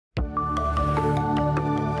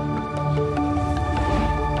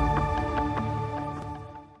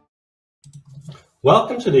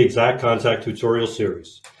Welcome to the IXACT Contact tutorial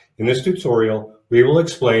series. In this tutorial, we will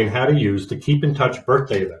explain how to use the Keep in Touch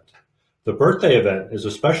birthday event. The birthday event is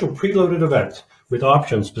a special preloaded event with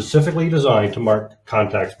options specifically designed to mark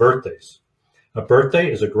contacts' birthdays. A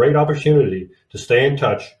birthday is a great opportunity to stay in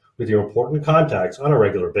touch with your important contacts on a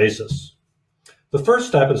regular basis. The first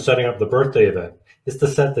step in setting up the birthday event is to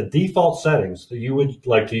set the default settings that you would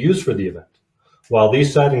like to use for the event. While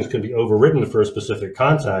these settings can be overridden for a specific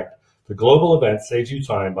contact, the global event saves you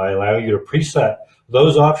time by allowing you to preset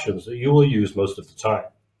those options that you will use most of the time.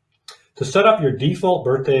 To set up your default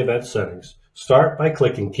birthday event settings, start by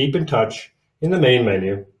clicking Keep in Touch in the main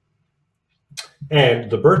menu,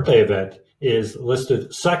 and the birthday event is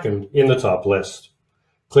listed second in the top list.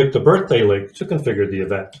 Click the birthday link to configure the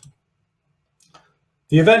event.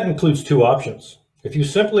 The event includes two options. If you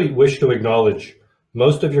simply wish to acknowledge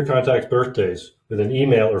most of your contacts' birthdays with an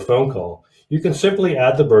email or phone call, you can simply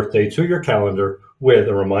add the birthday to your calendar with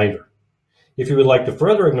a reminder. If you would like to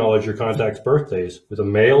further acknowledge your contacts' birthdays with a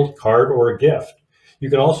mailed card or a gift, you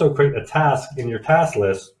can also create a task in your task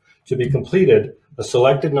list to be completed a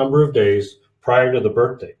selected number of days prior to the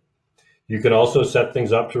birthday. You can also set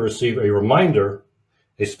things up to receive a reminder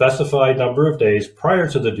a specified number of days prior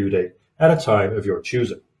to the due date at a time of your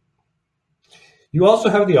choosing. You also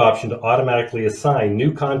have the option to automatically assign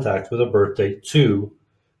new contacts with a birthday to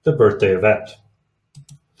the birthday event.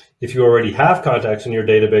 If you already have contacts in your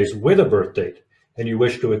database with a birth date and you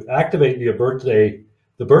wish to activate the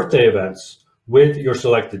birthday events with your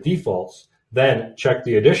selected defaults, then check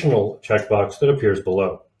the additional checkbox that appears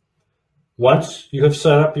below. Once you have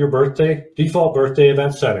set up your default birthday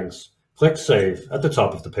event settings, click Save at the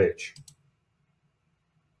top of the page.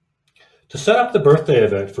 To set up the birthday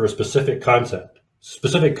event for a specific contact,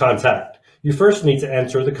 you first need to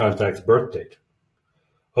enter the contact's birth date.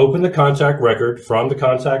 Open the contact record from the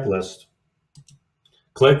contact list,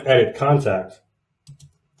 click Edit Contact,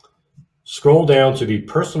 scroll down to the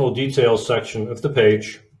Personal Details section of the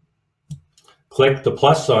page, click the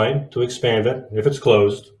plus sign to expand it if it's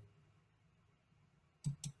closed,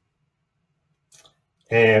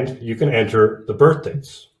 and you can enter the birth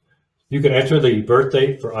dates. You can enter the birth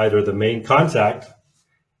date for either the main contact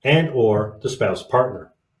and/or the spouse partner.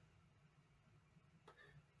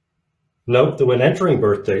 Note that when entering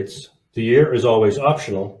birth dates, the year is always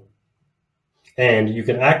optional, and you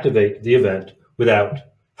can activate the event without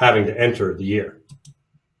having to enter the year.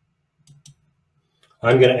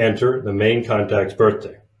 I'm going to enter the main contact's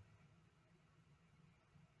birthday.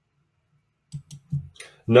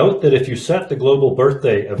 Note that if you set the global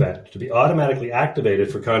birthday event to be automatically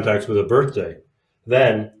activated for contacts with a birthday,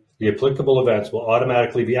 then the applicable events will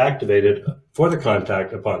automatically be activated for the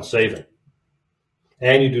contact upon saving,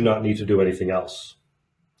 and you do not need to do anything else.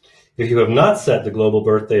 If you have not set the global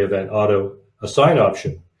birthday event auto assign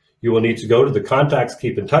option, you will need to go to the Contacts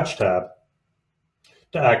Keep in Touch tab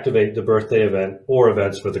to activate the birthday event or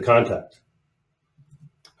events for the contact.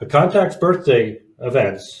 A contact's birthday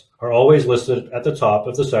events are always listed at the top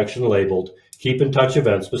of the section labeled Keep in Touch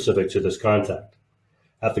events specific to this contact.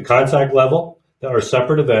 At the contact level, there are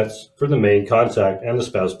separate events for the main contact and the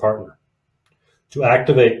spouse partner. To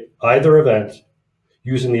activate either event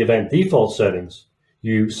using the event default settings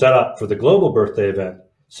you set up for the global birthday event,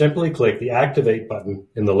 simply click the Activate button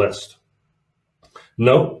in the list.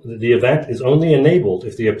 Note that the event is only enabled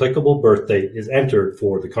if the applicable birth date is entered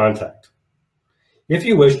for the contact. If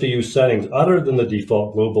you wish to use settings other than the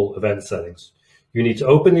default global event settings, you need to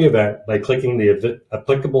open the event by clicking the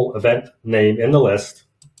applicable event name in the list,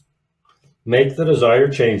 make the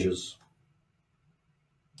desired changes,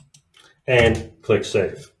 and click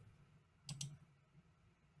Save.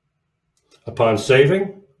 Upon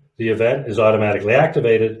saving, the event is automatically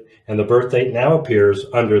activated and the birth date now appears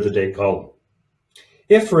under the date column.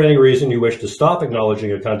 If for any reason you wish to stop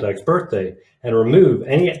acknowledging a contact's birthday and remove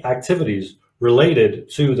any activities related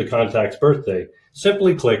to the contact's birthday,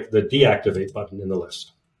 simply click the Deactivate button in the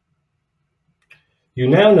list. You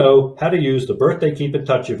now know how to use the Birthday Keep in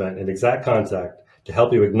Touch event in IXACT Contact to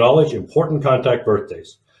help you acknowledge important contact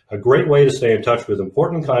birthdays, a great way to stay in touch with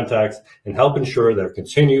important contacts and help ensure their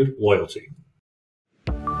continued loyalty.